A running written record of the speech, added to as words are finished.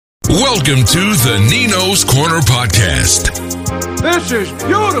Welcome to the Nino's Corner podcast. This is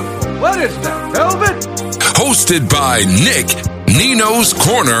beautiful. What is that, velvet? Hosted by Nick, Nino's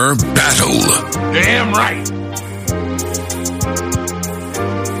Corner Battle. Damn right.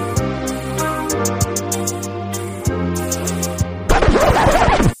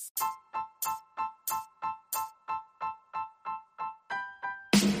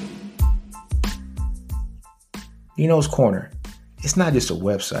 Nino's Corner. It's not just a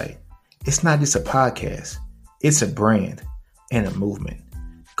website. It's not just a podcast. It's a brand and a movement.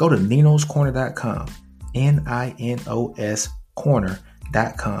 Go to ninoscorner.com, Ninos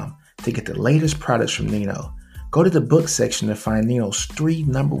corner.com to get the latest products from Nino. Go to the book section to find Nino's 3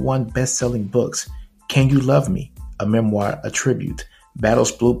 #1 best-selling books. Can You Love Me? A Memoir, a Tribute,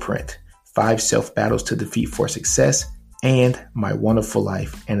 Battles Blueprint, 5 Self-Battles to Defeat for Success, and My Wonderful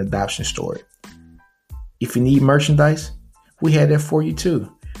Life, an Adoption Story. If you need merchandise, we have that for you too.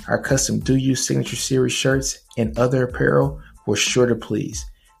 Our custom Do You Signature Series shirts and other apparel were sure to please.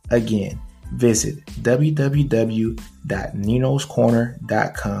 Again, visit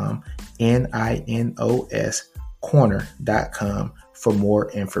www.ninoscorner.com, Ninos corner.com for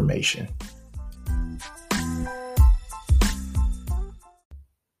more information.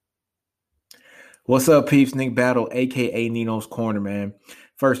 What's up, peeps? Nick Battle, aka Nino's Corner, man.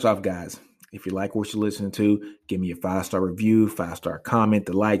 First off, guys, if you like what you're listening to, give me a 5-star review, 5-star comment,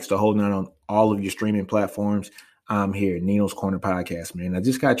 the likes, the whole nine on all of your streaming platforms. I'm here, Nino's Corner podcast, man. I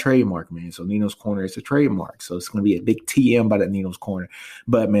just got trademark, man. So Nino's Corner is a trademark. So it's going to be a big TM by that Nino's Corner.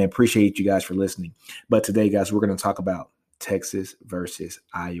 But, man, appreciate you guys for listening. But today, guys, we're going to talk about Texas versus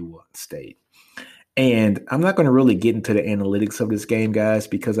Iowa State. And I'm not going to really get into the analytics of this game, guys,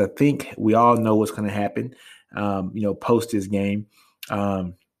 because I think we all know what's going to happen, post this game.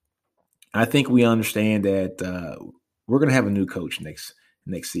 I think we understand that we're going to have a new coach next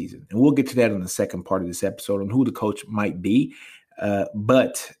season. And we'll get to that in the second part of this episode on who the coach might be.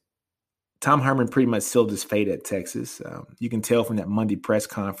 But Tom Herman pretty much sealed his fate at Texas. You can tell from that Monday press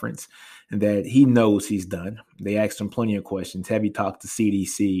conference that he knows he's done. They asked him plenty of questions. Have you talked to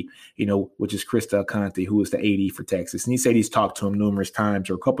CDC, which is Chris Del Conte, who is the AD for Texas? And he said he's talked to him numerous times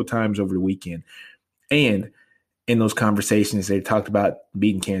or a couple of times over the weekend. And in those conversations, they talked about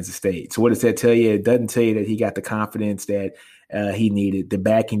beating Kansas State. So what does that tell you? It doesn't tell you that he got the confidence that he needed, the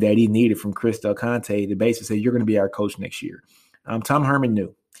backing that he needed from Chris Del Conte to basically say, you're going to be our coach next year. Tom Herman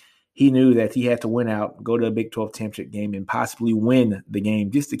knew. He knew that he had to win out, go to a Big 12 championship game, and possibly win the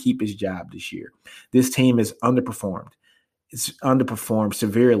game just to keep his job this year. This team has underperformed. It's underperformed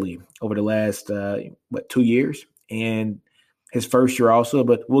severely over the last, 2 years? And his first year also,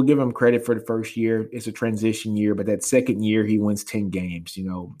 but we'll give him credit for the first year. It's a transition year, but that second year he wins 10 games,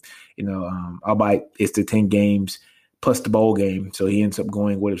 albeit it's the 10 games plus the bowl game. So he ends up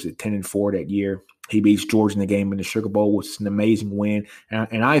going, 10-4 that year. He beats Georgia in the game in the Sugar Bowl, which is an amazing win.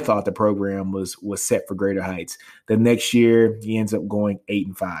 And I thought the program was set for greater heights. The next year he ends up going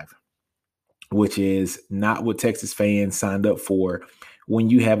 8-5, which is not what Texas fans signed up for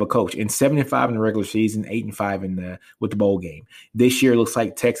when you have a coach. And 7-5 in the regular season, 8-5 with the bowl game. This year it looks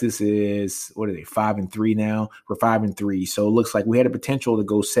like Texas is 5-3 now. We're 5-3. So it looks like we had a potential to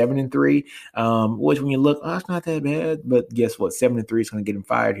go 7-3. Which when you look, it's not that bad. But guess what? 7-3 is going to get him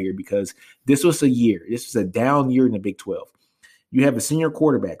fired here because this was a year. This was a down year in the Big 12. You have a senior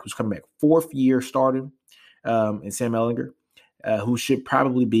quarterback who's coming back, 4th year starting, in Sam Ehlinger, who should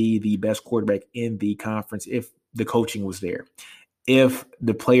probably be the best quarterback in the conference if the coaching was there, if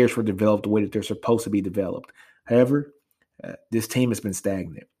the players were developed the way that they're supposed to be developed. However, this team has been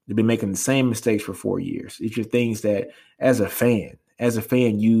stagnant. They've been making the same mistakes for 4 years. These are things that, as a fan,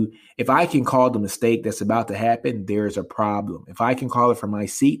 if I can call the mistake that's about to happen, there's a problem. If I can call it from my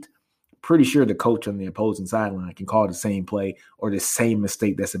seat, pretty sure the coach on the opposing sideline can call the same play or the same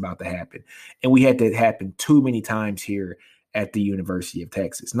mistake that's about to happen. And we had that happen too many times here at the University of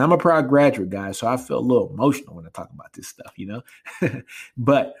Texas. And I'm a proud graduate, guys, so I feel a little emotional when I talk about this stuff,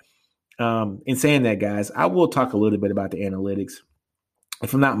 But in saying that, guys, I will talk a little bit about the analytics.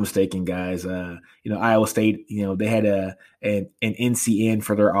 If I'm not mistaken, guys, Iowa State, they had an NCN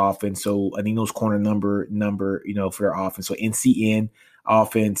for their offense, so a Nino's Corner number, for their offense. So NCN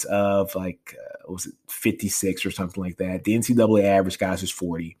offense of 56 or something like that. The NCAA average, guys, is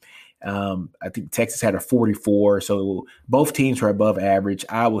 40. I think Texas had a 44, so both teams were above average.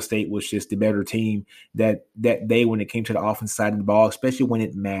 Iowa State was just the better team that day when it came to the offensive side of the ball, especially when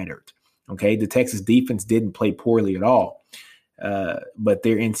it mattered. Okay, the Texas defense didn't play poorly at all, but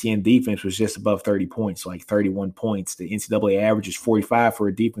their NCN defense was just above 30 points, like 31 points. The NCAA average is 45 for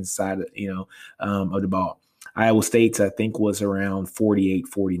a defense side, of the ball. Iowa State's, I think, was around 48,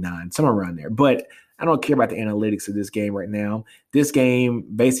 49, somewhere around there. But I don't care about the analytics of this game right now. This game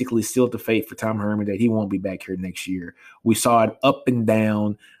basically sealed the fate for Tom Herman that he won't be back here next year. We saw it up and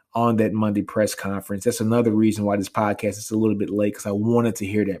down on that Monday press conference. That's another reason why this podcast is a little bit late, because I wanted to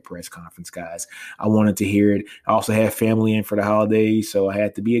hear that press conference, guys. I wanted to hear it. I also had family in for the holidays, so I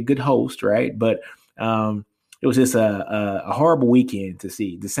had to be a good host, right? But it was just a horrible weekend to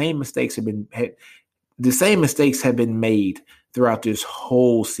see. The same mistakes have been made throughout this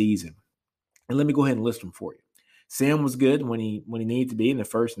whole season. And let me go ahead and list them for you. Sam was good when he needed to be in the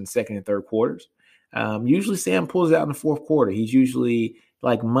first and second and third quarters. Usually Sam pulls it out in the fourth quarter. He's usually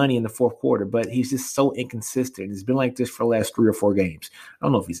like money in the fourth quarter, but he's just so inconsistent. It's been like this for the last 3 or 4 games. I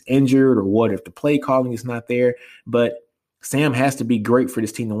don't know if he's injured or what, if the play calling is not there, but Sam has to be great for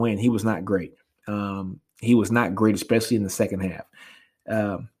this team to win. He was not great. He was not great, especially in the second half.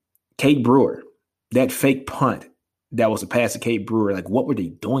 Cade Brewer, that fake punt that was a pass to Cade Brewer, like what were they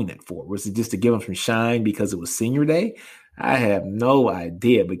doing that for? Was it just to give him some shine because it was senior day? I have no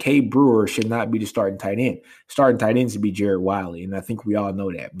idea, but Cade Brewer should not be the starting tight end. Starting tight end should be Jared Wiley, and I think we all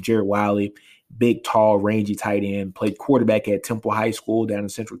know that. Jared Wiley, big, tall, rangy tight end, played quarterback at Temple High School down in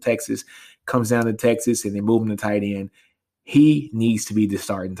Central Texas, comes down to Texas, and they move him to tight end. He needs to be the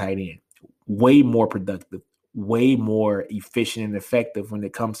starting tight end. Way more productive, way more efficient and effective when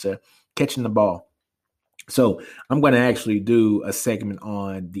it comes to catching the ball. So I'm going to actually do a segment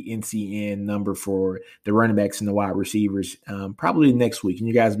on the NCN number for the running backs and the wide receivers probably next week. And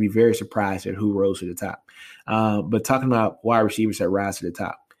you guys will be very surprised at who rose to the top. But talking about wide receivers that rise to the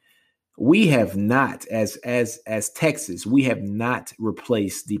top, we have not, as Texas, we have not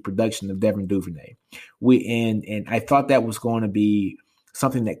replaced the production of Devin Duvernay. And I thought that was going to be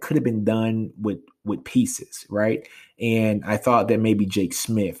something that could have been done with pieces, right? And I thought that maybe Jake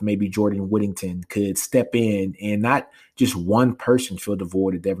Smith, maybe Jordan Whittington could step in and not just one person fill the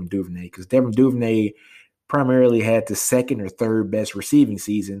void of Devin Duvernay, because Devin Duvernay primarily had the second or third best receiving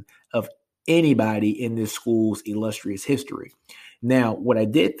season of anybody in this school's illustrious history. Now, what I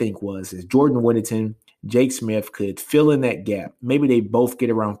did think is Jordan Whittington, Jake Smith could fill in that gap. Maybe they both get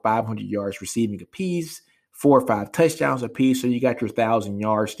around 500 yards receiving apiece, 4 or 5 touchdowns apiece, so you got your 1,000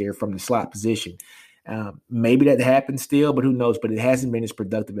 yards there from the slot position. Maybe that happens still, but who knows? But it hasn't been as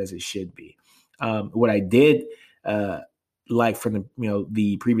productive as it should be. What I did like from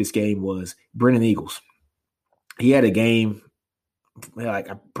the previous game was Brennan Eagles. He had a game like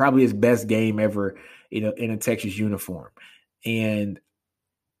probably his best game ever, in a Texas uniform, and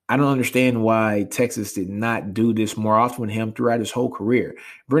I don't understand why Texas did not do this more often with him throughout his whole career.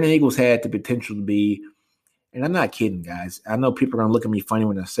 Brennan Eagles had the potential to be. And I'm not kidding, guys. I know people are going to look at me funny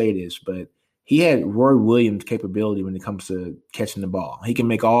when I say this, but he had Roy Williams' capability when it comes to catching the ball. He can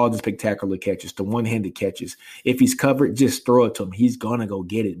make all the spectacular catches, the one-handed catches. If he's covered, just throw it to him. He's going to go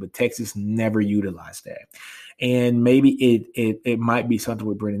get it. But Texas never utilized that. And maybe it might be something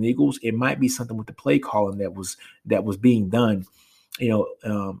with Brennan Eagles. It might be something with the play calling that was being done,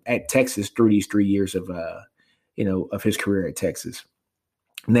 at Texas through these 3 years of his career at Texas.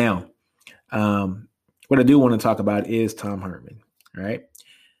 Now, what I do want to talk about is Tom Herman, right?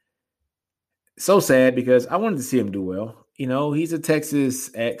 So sad because I wanted to see him do well. He's a Texas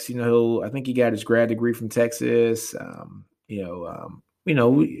ex. I think he got his grad degree from Texas. Nobody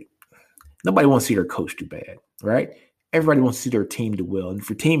wants to see their coach do bad, right? Everybody wants to see their team do well. And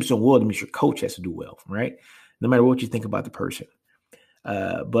for teams to do well, that means your coach has to do well, right? No matter what you think about the person.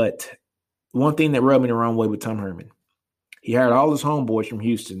 But one thing that rubbed me the wrong way with Tom Herman, he hired all his homeboys from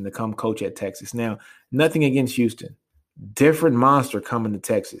Houston to come coach at Texas. Now, nothing against Houston. Different monster coming to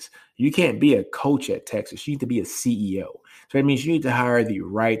Texas. You can't be a coach at Texas. You need to be a CEO. So that means you need to hire the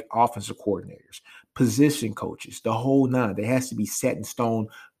right offensive coordinators, position coaches, the whole nine. They has to be set in stone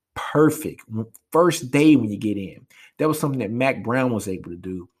perfect. First day when you get in. That was something that Mack Brown was able to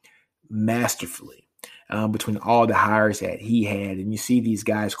do masterfully. Between all the hires that he had, and you see these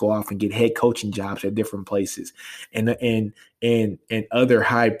guys go off and get head coaching jobs at different places, and other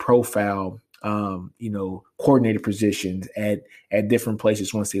high profile, coordinator positions at different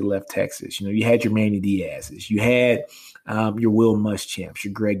places once they left Texas. You had your Manny Diaz's, you had your Will Muschamps,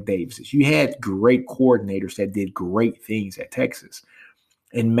 your Greg Davises. You had great coordinators that did great things at Texas.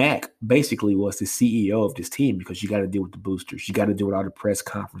 And Mack basically was the CEO of this team because you got to deal with the boosters. You got to deal with all the press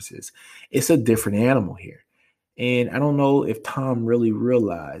conferences. It's a different animal here. And I don't know if Tom really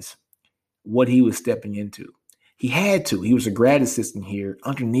realized what he was stepping into. He had to. He was a grad assistant here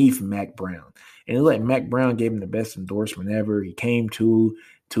underneath Mack Brown. And Mack Brown gave him the best endorsement ever. He came to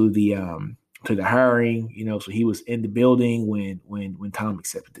the to the hiring, so he was in the building when Tom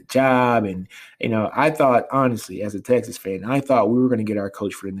accepted the job. And, I thought, honestly, as a Texas fan, I thought we were going to get our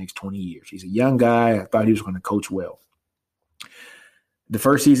coach for the next 20 years. He's a young guy. I thought he was going to coach well. The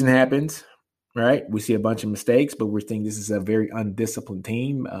first season happens, right? We see a bunch of mistakes, but we're thinking this is a very undisciplined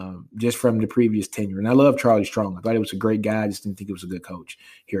team just from the previous tenure. And I love Charlie Strong. I thought he was a great guy. I just didn't think he was a good coach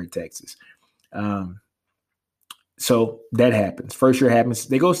here at Texas. So that happens. First year happens.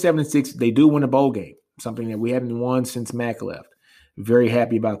 They go 7-6. They do win a bowl game, something that we haven't won since Mac left. Very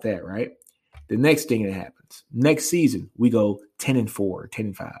happy about that, right? The next thing that happens, next season, we go 10-4,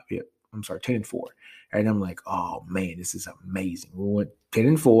 10-5. Yep. I'm sorry, 10-4. And I'm like, oh, man, this is amazing. We went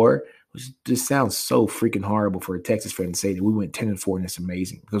 10-4, which just sounds so freaking horrible for a Texas fan to say that we went 10-4 and it's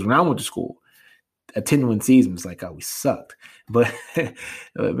amazing. Because when I went to school, a 10-win season was like, oh, we sucked. But,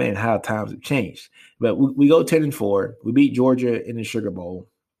 man, how times have changed. But we go 10-4. We beat Georgia in the Sugar Bowl.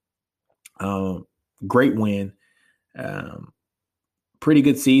 Great win. Pretty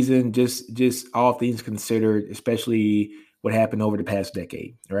good season, just all things considered, especially what happened over the past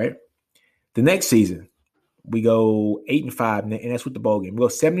decade, right? The next season, we go 8-5, and that's with the bowl game. We go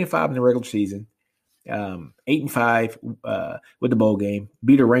 7-5 in the regular season, 8-5 with the bowl game,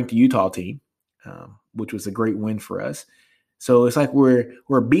 beat a ranked Utah team, which was a great win for us. So it's like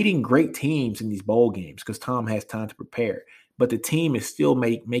we're beating great teams in these bowl games because Tom has time to prepare. But the team is still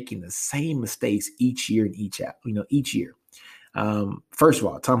making the same mistakes each year and each year. First of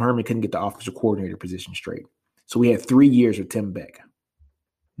all, Tom Herman couldn't get the offensive coordinator position straight. So we had 3 years with Tim Beck.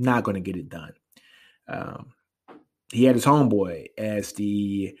 Not going to get it done. He had his homeboy as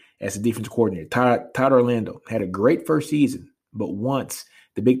the defensive coordinator. Todd Orlando had a great first season, but once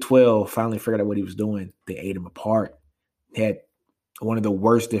the Big 12 finally figured out what he was doing, they ate him apart. Had one of the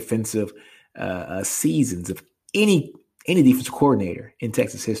worst defensive seasons of any defensive coordinator in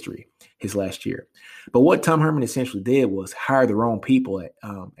Texas history his last year. But what Tom Herman essentially did was hire the wrong people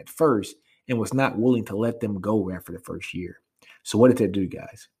at first and was not willing to let them go after the first year. So what did that do,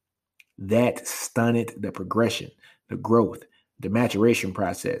 guys? That stunted the progression, the growth, the maturation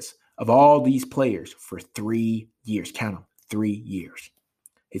process of all these players for 3 years. Count them, 3 years.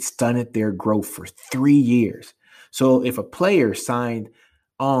 It stunted their growth for 3 years. So if a player signed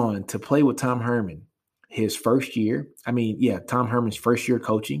on to play with Tom Herman his first year, Tom Herman's first year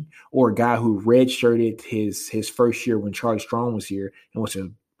coaching, or a guy who redshirted his first year when Charlie Strong was here and was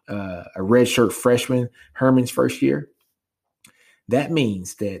a redshirt freshman Herman's first year, that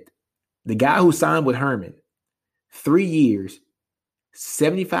means that the guy who signed with Herman 3 years,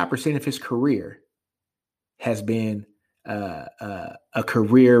 75% of his career has been a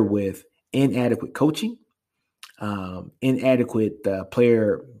career with inadequate coaching, inadequate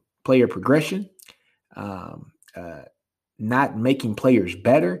player progression, not making players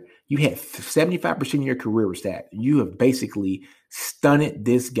better. You had 75% of your career was that. You have basically stunted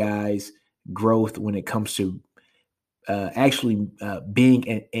this guy's growth when it comes to actually being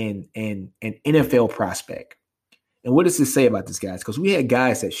an NFL prospect. And what does this say about this guys? Because we had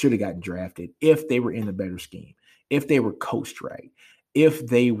guys that should have gotten drafted if they were in a better scheme, if they were coached right, if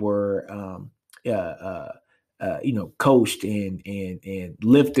they were coached and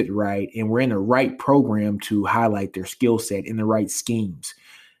lifted right, and were in the right program to highlight their skill set in the right schemes.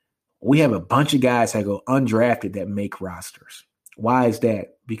 We have a bunch of guys that go undrafted that make rosters. Why is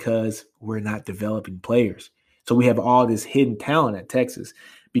that? Because we're not developing players. So we have all this hidden talent at Texas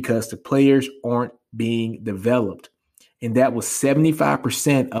because the players aren't being developed. And that was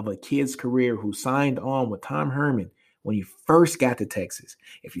 75% of a kid's career who signed on with Tom Herman when he first got to Texas.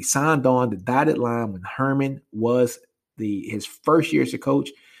 If he signed on the dotted line when Herman was his first year as a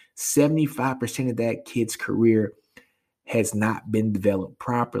coach, 75% of that kid's career has not been developed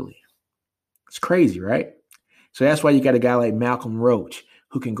properly. It's crazy, right? So that's why you got a guy like Malcolm Roach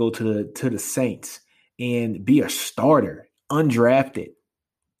who can go to the Saints and be a starter, undrafted.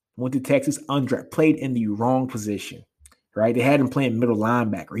 Went to Texas, undrafted, played in the wrong position, right? They had him playing middle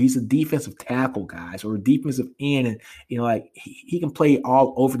linebacker. He's a defensive tackle, guys, or a defensive end. And, he can play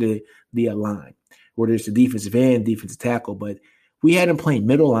all over the line, whether it's the defensive end, defensive tackle. But we had him playing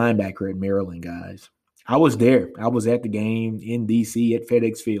middle linebacker at Maryland, guys. I was there. I was at the game in D.C. at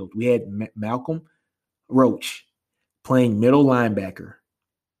FedEx Field. We had Malcolm Roach playing middle linebacker.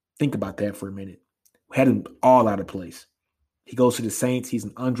 Think about that for a minute. We had him all out of place. He goes to the Saints. He's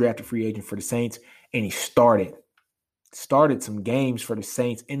an undrafted free agent for the Saints, and he started some games for the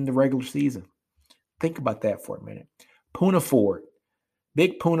Saints in the regular season. Think about that for a minute. Poona Ford,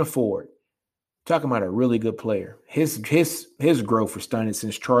 big Poona Ford, talking about a really good player. His growth was stunted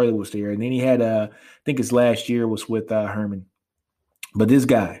since Charlie was there, and then he had I think his last year was with Herman. But this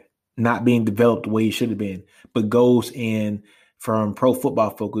guy, not being developed the way he should have been, but goes in from Pro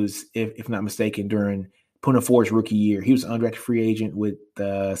Football Focus, if not mistaken, during Poona Ford's rookie year. He was an undrafted free agent with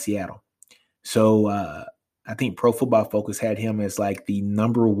Seattle. So I think Pro Football Focus had him as like the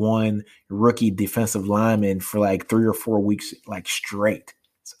number one rookie defensive lineman for like 3 or 4 weeks, like straight.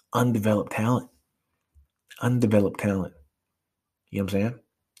 It's undeveloped talent. Undeveloped talent. You know what I'm saying?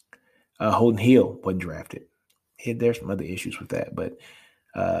 Holden Hill wasn't drafted. There's some other issues with that, but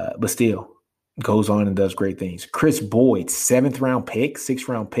still goes on and does great things. Chris Boyd, 6th-round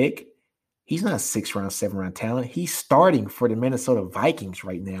pick. He's not a 6th-round, 7th-round talent. He's starting for the Minnesota Vikings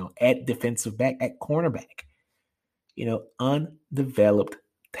right now at defensive back, at cornerback. Undeveloped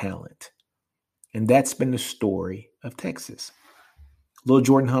talent. And that's been the story of Texas. Lil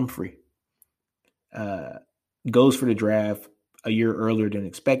Jordan Humphrey goes for the draft a year earlier than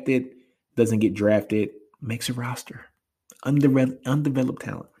expected, doesn't get drafted, makes a roster. Undeveloped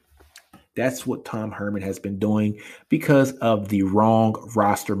talent. That's what Tom Herman has been doing because of the wrong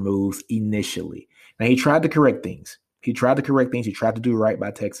roster moves initially. Now, he tried to correct things. He tried to do right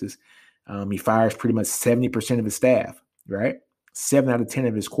by Texas. He fires pretty much 70% of his staff, right? 7 out of 10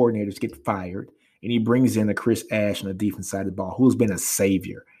 of his coordinators get fired, and he brings in a Chris Ash on the defense side of the ball, who's been a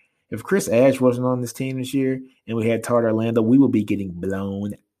savior. If Chris Ash wasn't on this team this year and we had Todd Orlando, we would be getting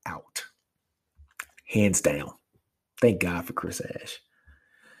blown out. Hands down. Thank God for Chris Ash.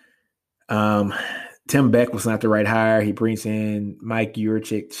 Tim Beck was not the right hire. He brings in Mike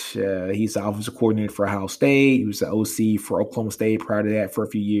Yurcich. He's the offensive coordinator for Ohio State. He was the OC for Oklahoma State prior to that for a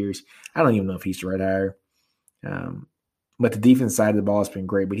few years. I don't even know if he's the right hire. But the defense side of the ball has been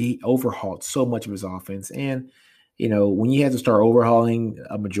great. But he overhauled so much of his offense. And, when you have to start overhauling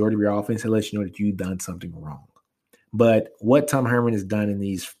a majority of your offense, it lets you know that you've done something wrong. But what Tom Herman has done in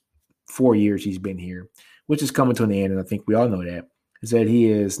these 4 years he's been here, which is coming to an end, and I think we all know that, is that he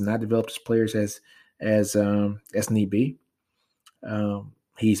has not developed his players as need be.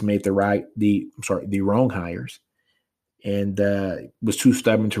 He's made the wrong hires, and was too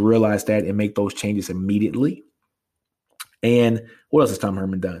stubborn to realize that and make those changes immediately. And what else has Tom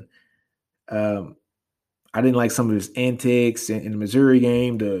Herman done? I didn't like some of his antics in the Missouri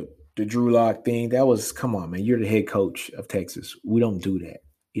game, the Drew Lock thing. That was, come on, man, you're the head coach of Texas. We don't do that.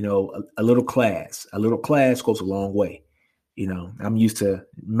 A little class goes a long way. I'm used to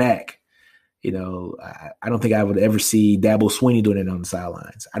Mac. I don't think I would ever see Dabo Swinney doing it on the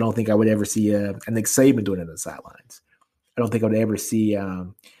sidelines. I don't think I would ever see Nick Saban doing it on the sidelines. I don't think I would ever see,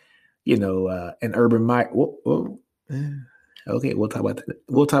 an Urban Meyer. Okay, we'll talk about that.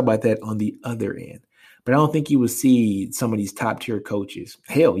 We'll talk about that on the other end. But I don't think you would see some of these top-tier coaches.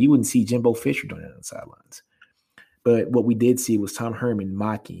 Hell, you wouldn't see Jimbo Fisher doing it on the sidelines. But what we did see was Tom Herman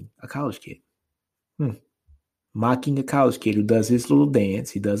mocking a college kid. Mocking a college kid who does his little dance.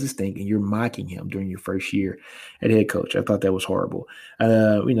 He does his thing, and you're mocking him during your first year at head coach. I thought that was horrible.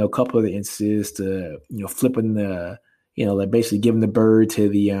 A couple of the instances to, flipping the, like basically giving the bird to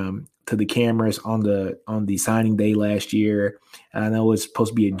the cameras on the signing day last year. I know it's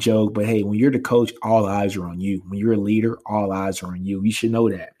supposed to be a joke, but hey, when you're the coach, all eyes are on you. When you're a leader, all eyes are on you. You should know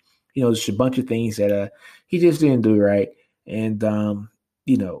that. There's a bunch of things that he just didn't do right. And,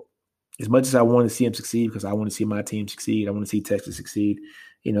 as much as I want to see him succeed, because I want to see my team succeed, I want to see Texas succeed,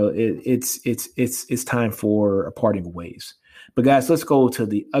 it's time for a parting of ways. But guys, let's go to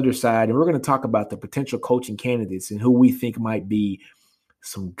the other side, and we're going to talk about the potential coaching candidates and who we think might be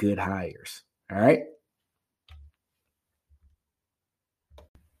some good hires. All right.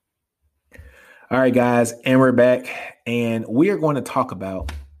 All right, guys, and we're back, and we are going to talk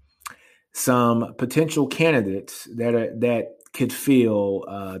about some potential candidates that could fill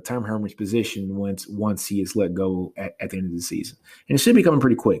Tom Herman's position once he is let go at the end of the season. And it should be coming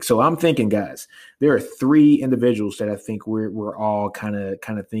pretty quick. So I'm thinking, guys, there are 3 individuals that I think we're all kind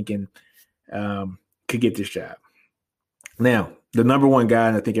of thinking could get this job. Now, the number one guy,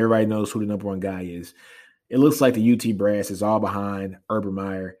 and I think everybody knows who the number one guy is. It looks like the UT brass is all behind Urban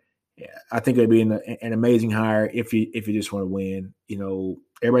Meyer. I think it'd be an amazing hire if you just want to win.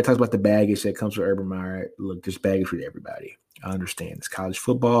 Everybody talks about the baggage that comes with Urban Meyer. Look, there's baggage for everybody. I understand. It's college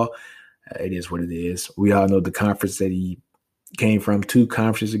football. It is what it is. We all know the conference that he came from 2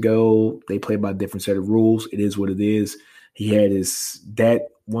 conferences ago. They play by a different set of rules. It is what it is. He had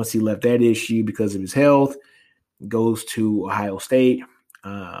once he left that issue because of his health, goes to Ohio State.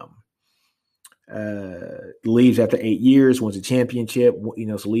 Leaves after 8 years, wins a championship,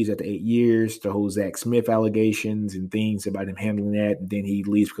 so leaves after 8 years. The whole Zach Smith allegations and things about him handling that. And then he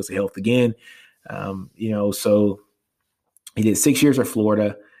leaves because of health again. So he did 6 years at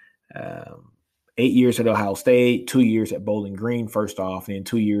Florida. 8 years at Ohio State, 2 years at Bowling Green, first off, and then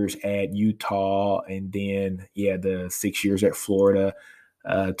 2 years at Utah, and then, the 6 years at Florida,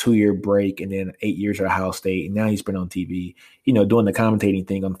 2-year break, and then 8 years at Ohio State. And now he's been on TV, doing the commentating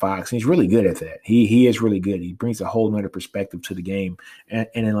thing on Fox. And he's really good at that. He is really good. He brings a whole nother perspective to the game. And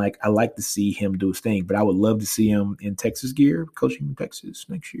then, I like to see him do his thing, but I would love to see him in Texas gear, coaching in Texas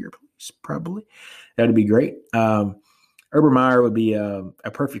next year, please, probably. That would be great. Urban Meyer would be a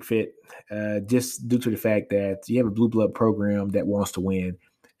perfect fit, just due to the fact that you have a blue blood program that wants to win,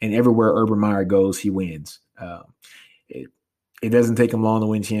 and everywhere Urban Meyer goes, he wins. It doesn't take him long to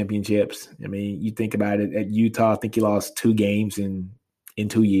win championships. I mean, you think about it. At Utah, I think he lost 2 games in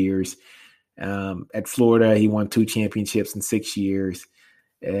 2 years. At Florida, he won 2 championships in 6 years.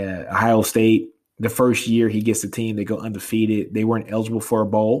 Ohio State, the first year he gets the team, they go undefeated. They weren't eligible for a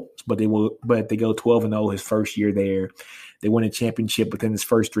bowl, but they go 12-0 his first year there. They win a championship within his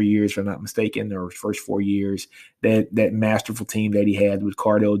first 3 years, if I'm not mistaken, or his first 4 years. That masterful team that he had with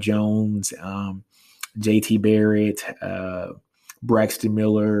Cardale Jones, J.T. Barrett, Braxton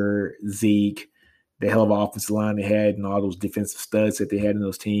Miller, Zeke, the hell of offensive line they had, and all those defensive studs that they had in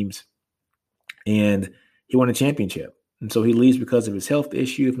those teams. And he won a championship. And so he leaves because of his health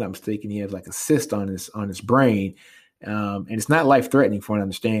issue. If I'm not mistaken, he has like a cyst on his brain. And it's not life-threatening from what I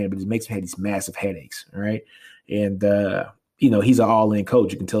understand, but it makes him have these massive headaches, all right? And, he's an all-in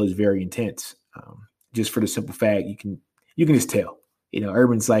coach. You can tell he's very intense. Just for the simple fact, you can just tell.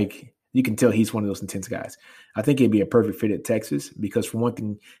 Urban's like, you can tell he's one of those intense guys. I think he'd be a perfect fit at Texas because, for one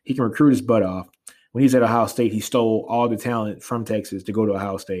thing, he can recruit his butt off. When he was at Ohio State, he stole all the talent from Texas to go to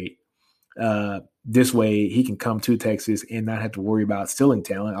Ohio State. This way, he can come to Texas and not have to worry about stealing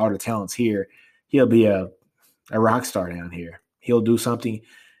talent. All the talent's here. He'll be a rock star down here. He'll do something.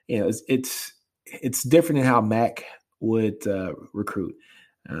 It's different than how Mac would recruit.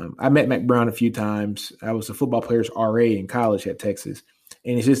 I met Mac Brown a few times. I was a football player's RA in college at Texas,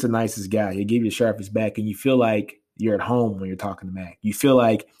 and he's just the nicest guy. He'll give you the sharpest back, and you feel like you're at home when you're talking to Mac. You feel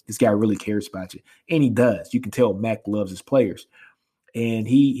like this guy really cares about you, and he does. You can tell Mac loves his players. And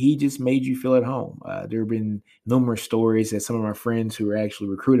he just made you feel at home. There have been numerous stories that some of my friends who were actually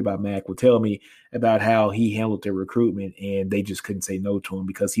recruited by Mac will tell me about how he handled their recruitment, and they just couldn't say no to him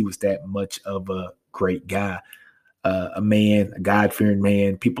because he was that much of a great guy, a man, a God-fearing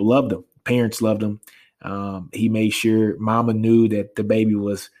man. People loved him. Parents loved him. He made sure mama knew that the baby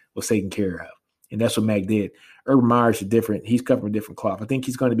was taken care of. And that's what Mac did. Urban Meyer's different. He's cut from a different cloth. I think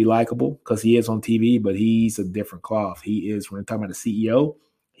he's going to be likable because he is on TV, but he's a different cloth. He is, when we're talking about the CEO,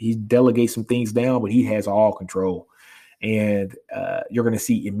 he delegates some things down, but he has all control. And you're going to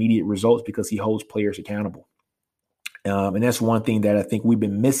see immediate results because he holds players accountable. And that's one thing that I think we've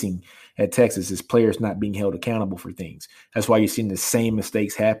been missing at Texas is players not being held accountable for things. That's why you're seeing the same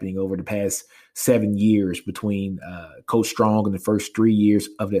mistakes happening over the past 7 years between Coach Strong in the first 3 years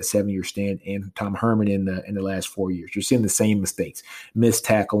of that 7-year stint and Tom Herman in the last 4 years. You're seeing the same mistakes, missed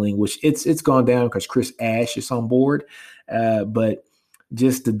tackling, which it's gone down because Chris Ash is on board, but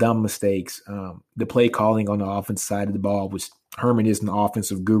just the dumb mistakes, the play calling on the offensive side of the ball, which Herman is an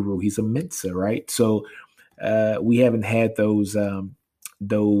offensive guru. He's a Mensa, right? So we haven't had those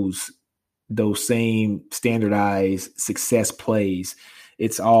same standardized success plays.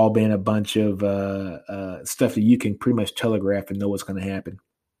 It's all been a bunch of stuff that you can pretty much telegraph and know what's going to happen.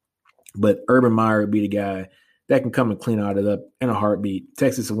 But Urban Meyer would be the guy that can come and clean all it up in a heartbeat.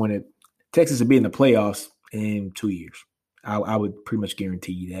 Texas will win it. Texas will be in the playoffs in 2 years. I would pretty much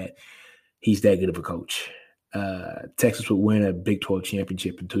guarantee you that. He's that good of a coach. Texas would win a Big 12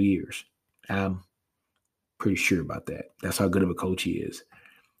 championship in 2 years. I'm pretty sure about that. That's how good of a coach he is.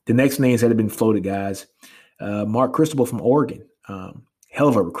 The next names that have been floated, guys. Mark Cristobal from Oregon. Hell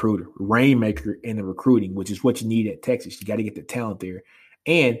of a recruiter. Rainmaker in the recruiting, which is what you need at Texas. You got to get the talent there.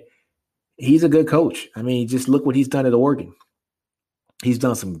 And he's a good coach. I mean, just look what he's done at Oregon. He's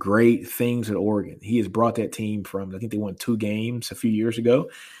done some great things at Oregon. He has brought that team from, I think they won 2 games a few years ago.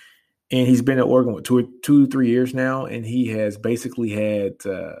 And he's been at Oregon for 3 years now. And he has basically had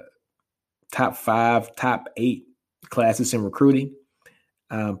top 5, top 8 classes in recruiting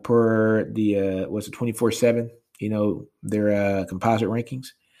per the 24/7, their composite rankings.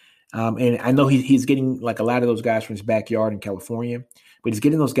 And I know he's getting like a lot of those guys from his backyard in California, but he's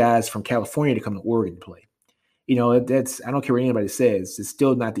getting those guys from California to come to Oregon to play. That's, I don't care what anybody says, it's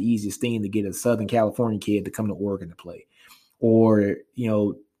still not the easiest thing to get a Southern California kid to come to Oregon to play, or,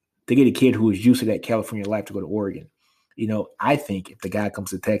 to get a kid who is used to that California life to go to Oregon. I think if the guy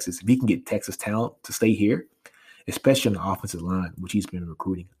comes to Texas, if he can get Texas talent to stay here, especially on the offensive line, which he's been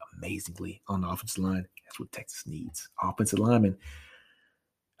recruiting amazingly on the offensive line, that's what Texas needs. Offensive linemen.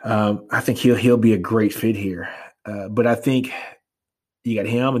 I think he'll be a great fit here. But I think you got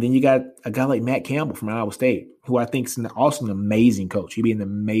him, and then you got a guy like Matt Campbell from Iowa State, who I think is also an amazing coach. He'd be an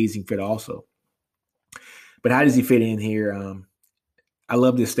amazing fit also. But how does he fit in here? I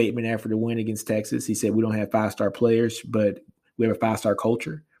love this statement after the win against Texas. He said, we don't have 5-star players, but we have a 5-star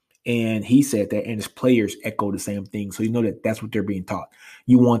culture. And he said that, and his players echo the same thing. So you know that that's what they're being taught.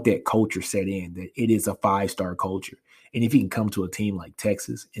 You want that culture set in, that it is a 5-star culture. And if you can come to a team like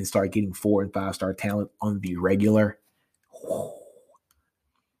Texas and start getting 4- and 5-star talent on the regular,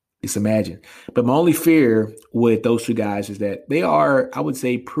 just imagine. But my only fear with those two guys is that they are, I would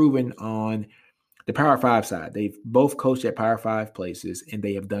say, proven on the Power 5 side. They've both coached at Power 5 places, and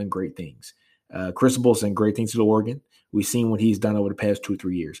they have done great things. Cristobal's done great things at Oregon. We've seen what he's done over the past 2 or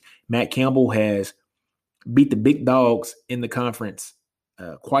 3 years. Matt Campbell has beat the big dogs in the conference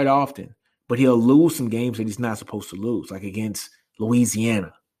quite often, but he'll lose some games that he's not supposed to lose, like against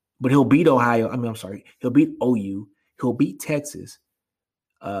Louisiana. But he'll beat he'll beat OU. He'll beat Texas.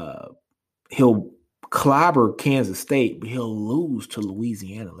 He'll clobber Kansas State, but he'll lose to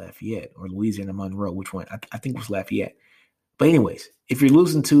Louisiana Lafayette or Louisiana Monroe. Which one? I think it was Lafayette. But anyways, if you're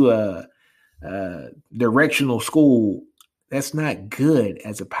losing to a directional school, that's not good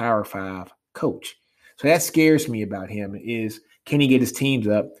as a Power 5 coach. So that scares me about him is, can he get his teams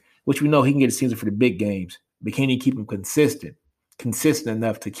up, which we know he can get his teams up for the big games, but can he keep them consistent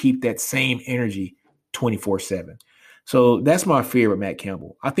enough to keep that same energy 24/7? So that's my fear with Matt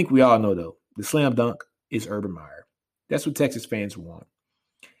Campbell. I think we all know, though, the slam dunk is Urban Meyer. That's what Texas fans want.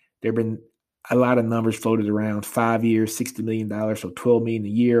 There have been a lot of numbers floated around. 5 years, $60 million, so $12 million a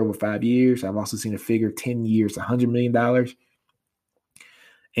year over 5 years. I've also seen a figure, 10 years, $100 million.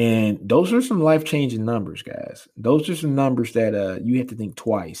 And those are some life-changing numbers, guys. Those are some numbers that you have to think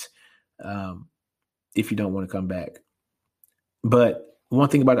twice if you don't want to come back. But one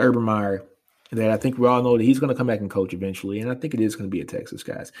thing about Urban Meyer that I think we all know that he's going to come back and coach eventually, and I think it is going to be at Texas,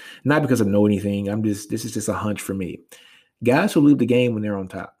 guys. Not because I know anything. This is just a hunch for me. Guys who leave the game when they're on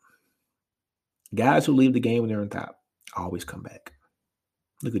top. Guys who leave the game when they're on top always come back.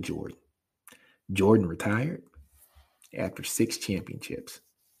 Look at Jordan. Jordan retired after 6 championships.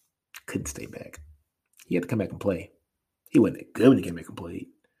 Couldn't stay back. He had to come back and play. He wasn't that good when he came back and played,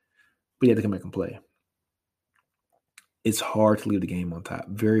 but he had to come back and play. It's hard to leave the game on top.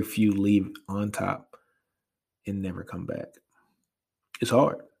 Very few leave on top and never come back. It's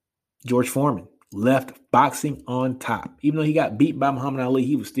hard. George Foreman left boxing on top. Even though he got beat by Muhammad Ali,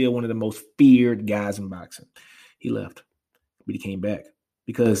 he was still one of the most feared guys in boxing. He left, but he came back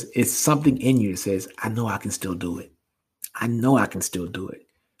because it's something in you that says, I know I can still do it. I know I can still do it.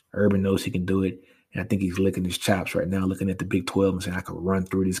 Urban knows he can do it, and I think he's licking his chops right now, looking at the Big 12 and saying, I could run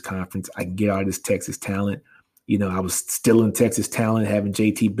through this conference. I can get all this Texas talent. You know, I was still in Texas talent, having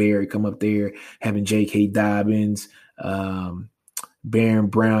J.T. Barrett come up there, having J.K. Dobbins, Baron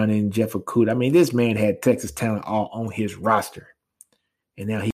Brown, and Jeff Okuda. I mean, this man had Texas talent all on his roster. And now